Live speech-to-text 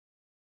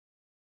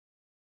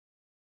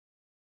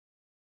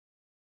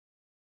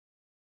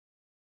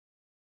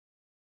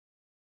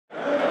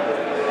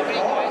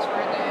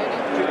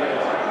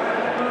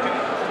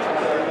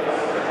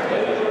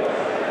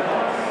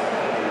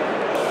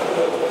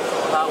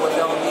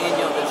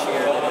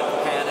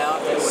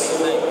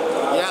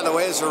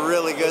waves are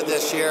really good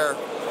this year.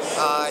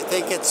 I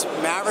think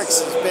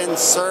Mavericks has been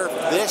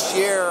surfed this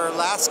year.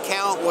 Last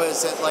count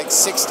was at like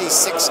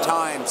 66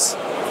 times.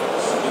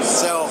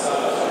 So,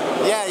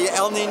 yeah,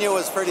 El Nino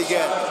was pretty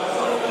good.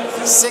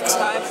 6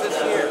 times this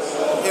year.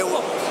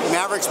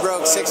 Mavericks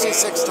broke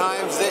 66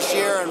 times this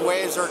year, and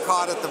waves were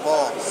caught at the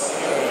bowl.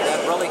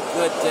 That really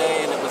good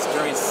day, and it was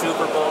during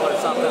Super Bowl or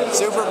something?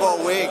 Super Bowl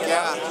week,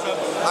 yeah.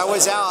 I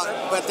was out,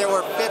 but there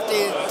were 50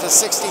 to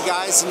 60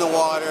 guys in the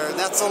water, and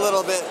that's a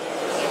little bit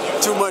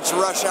too much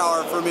rush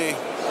hour for me.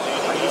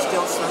 Are you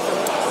still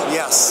surfing?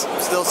 Yes,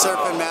 still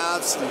surfing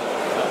Mavs.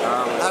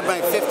 I had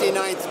my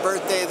 59th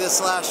birthday this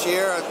last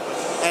year,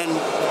 and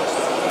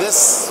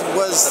this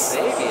was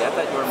a baby. I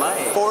thought you were my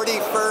age.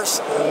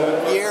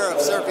 41st year of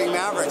surfing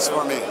Mavericks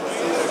for me.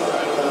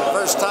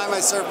 First time I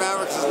surfed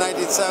Mavericks was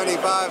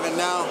 1975, and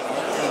now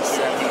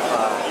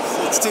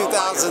 1975. It's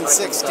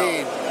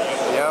 2016. Yep.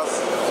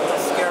 How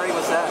scary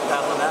was that,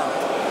 paddling out?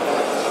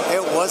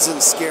 It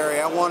wasn't scary.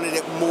 I wanted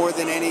it more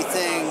than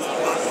anything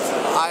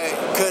I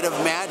could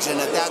imagine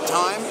at that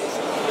time.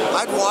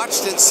 I'd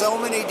watched it so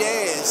many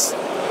days,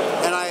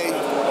 and I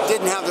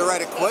didn't have the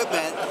right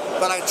equipment,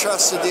 but I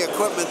trusted the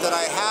equipment that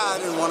I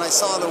had, and when I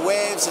saw the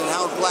waves and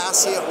how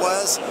glassy it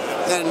was,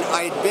 then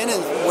I'd been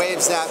in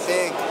waves that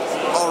big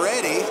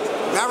already.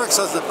 Mavericks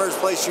was the first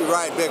place you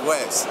ride big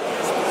waves,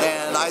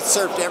 and I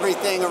surfed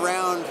everything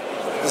around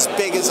as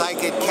big as I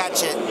could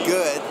catch it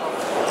good,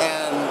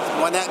 and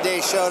when that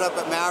day showed up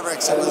at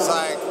Mavericks, it was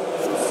like,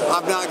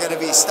 I'm not going to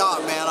be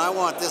stopped, man. I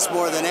want this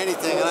more than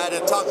anything, and I had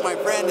to talk my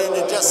friend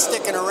into just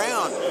sticking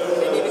around.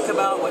 Didn't even come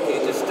out with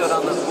you, just stood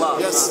on the bluff.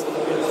 Yes,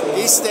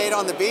 he stayed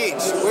on the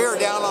beach. We were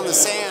down on the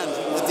sand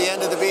at the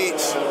end of the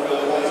beach,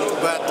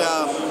 but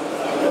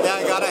yeah,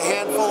 I got a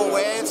handful of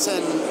waves,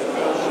 and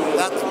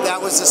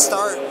that was the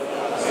start.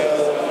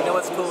 You know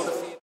what's cool?